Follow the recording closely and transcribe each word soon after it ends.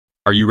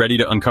Are you ready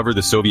to uncover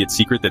the Soviet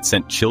secret that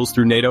sent chills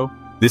through NATO?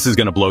 This is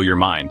gonna blow your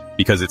mind,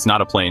 because it's not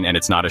a plane and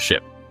it's not a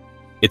ship.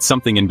 It's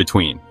something in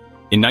between.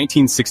 In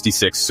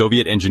 1966,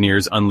 Soviet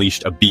engineers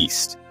unleashed a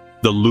beast,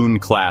 the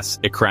Lun-Class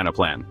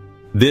ekranoplan.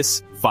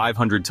 This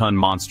 500-ton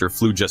monster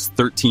flew just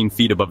 13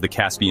 feet above the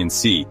Caspian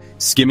Sea,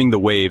 skimming the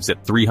waves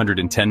at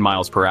 310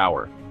 miles per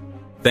hour.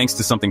 Thanks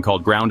to something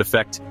called ground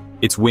effect,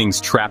 its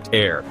wings trapped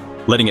air,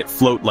 letting it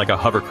float like a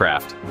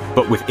hovercraft,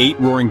 but with 8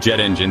 roaring jet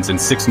engines and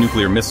 6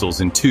 nuclear missiles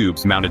in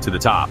tubes mounted to the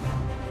top.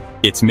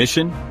 Its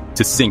mission?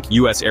 To sink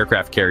U.S.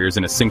 aircraft carriers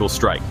in a single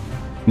strike.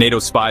 NATO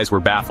spies were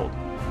baffled.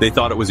 They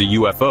thought it was a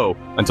UFO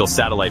until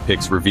satellite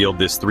pics revealed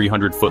this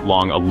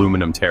 300-foot-long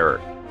aluminum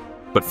terror.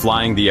 But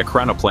flying the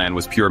ekranoplan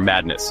was pure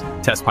madness.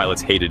 Test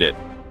pilots hated it.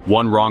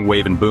 One wrong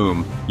wave and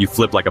boom, you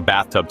flip like a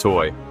bathtub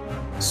toy.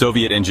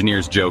 Soviet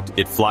engineers joked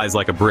it flies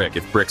like a brick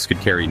if bricks could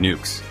carry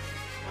nukes.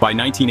 By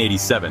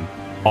 1987,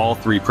 all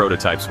 3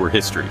 prototypes were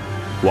history.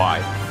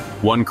 Why?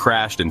 One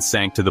crashed and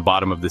sank to the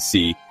bottom of the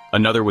sea,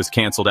 another was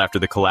cancelled after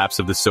the collapse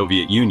of the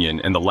Soviet Union,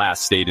 and the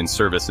last stayed in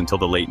service until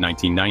the late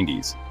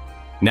 1990s.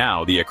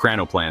 Now, the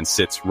ekranoplan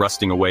sits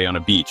rusting away on a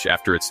beach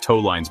after its tow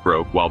lines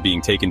broke while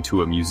being taken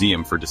to a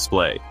museum for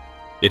display.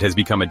 It has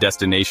become a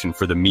destination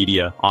for the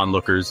media,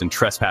 onlookers, and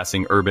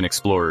trespassing urban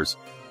explorers.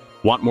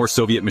 Want more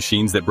Soviet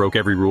machines that broke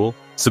every rule?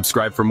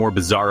 Subscribe for more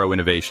bizarro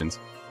innovations.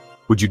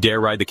 Would you dare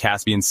ride the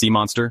Caspian sea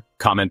monster?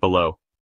 Comment below.